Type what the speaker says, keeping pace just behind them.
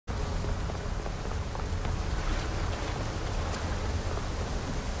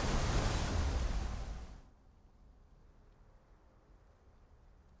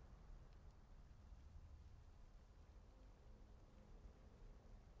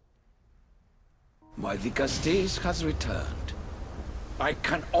My Vicastes has returned. I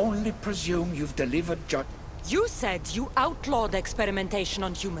can only presume you've delivered You said you outlawed experimentation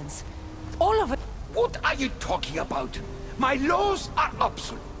on humans. All of it. What are you talking about? My laws are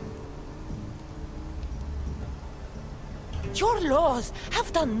absolute. Your laws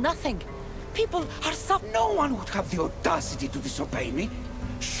have done nothing. People are suffering. No one would have the audacity to disobey me.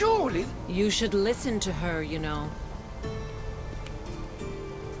 Surely... You should listen to her, you know.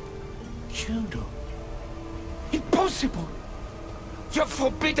 Judo. Impossible! You're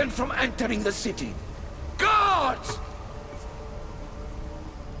forbidden from entering the city. Guards!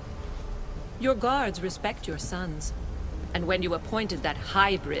 Your guards respect your sons. And when you appointed that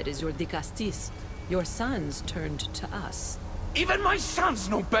hybrid as your Dicastis, your sons turned to us. Even my sons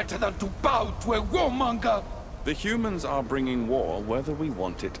know better than to bow to a warmonger! The humans are bringing war whether we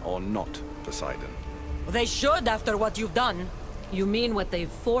want it or not, Poseidon. They should after what you've done. You mean what they've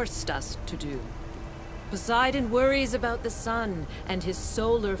forced us to do. Poseidon worries about the sun and his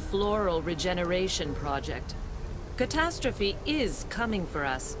solar floral regeneration project. Catastrophe is coming for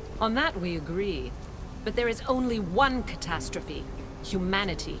us. On that we agree. But there is only one catastrophe: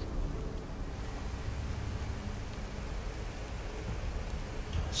 humanity.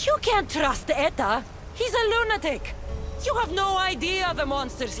 You can't trust Eta. He's a lunatic. You have no idea the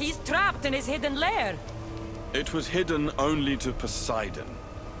monsters he's trapped in his hidden lair. It was hidden only to Poseidon.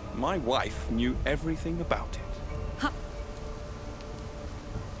 My wife knew everything about it.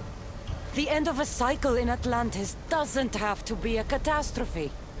 The end of a cycle in Atlantis doesn't have to be a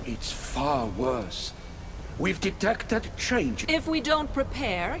catastrophe. It's far worse. We've detected change. If we don't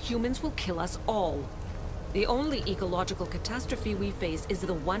prepare, humans will kill us all. The only ecological catastrophe we face is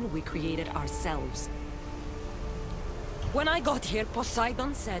the one we created ourselves. When I got here,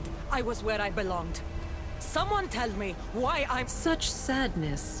 Poseidon said I was where I belonged. Someone tell me why I'm... Such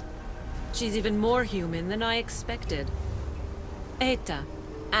sadness. She's even more human than I expected. Eta,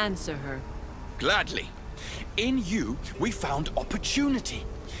 answer her. Gladly. In you, we found opportunity.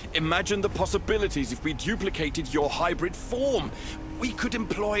 Imagine the possibilities if we duplicated your hybrid form. We could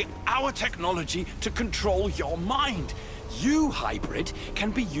employ our technology to control your mind. You, hybrid,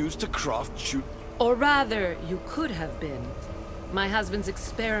 can be used to craft Or rather, you could have been. My husband's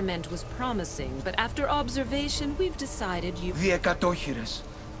experiment was promising, but after observation, we've decided you... The Ekatochires.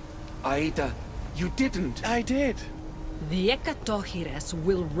 Aida, you didn't. I did. The Ekatochires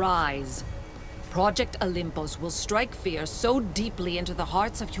will rise. Project Olympus will strike fear so deeply into the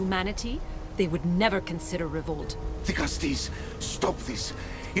hearts of humanity, they would never consider revolt. Vicastes, stop this.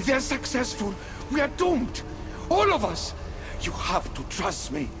 If they're successful, we are doomed. All of us. You have to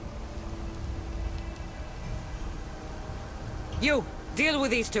trust me. You, deal with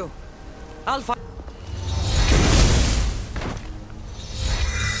these two. I'll find...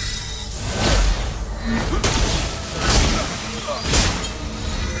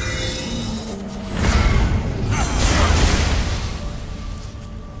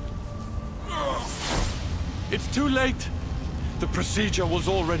 It's too late. The procedure was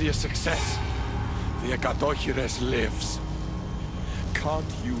already a success. The Ekatochires lives. Can't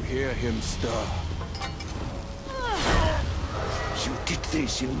you hear him stir? You did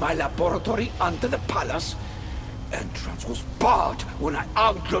this in my laboratory under the palace. Entrance was barred when I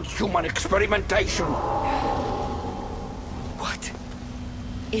outlawed human experimentation. What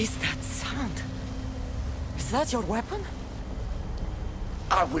is that sound? Is that your weapon?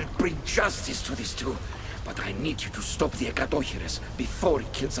 I will bring justice to these two, but I need you to stop the Ekatochires before he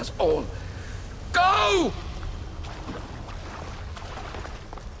kills us all. Go!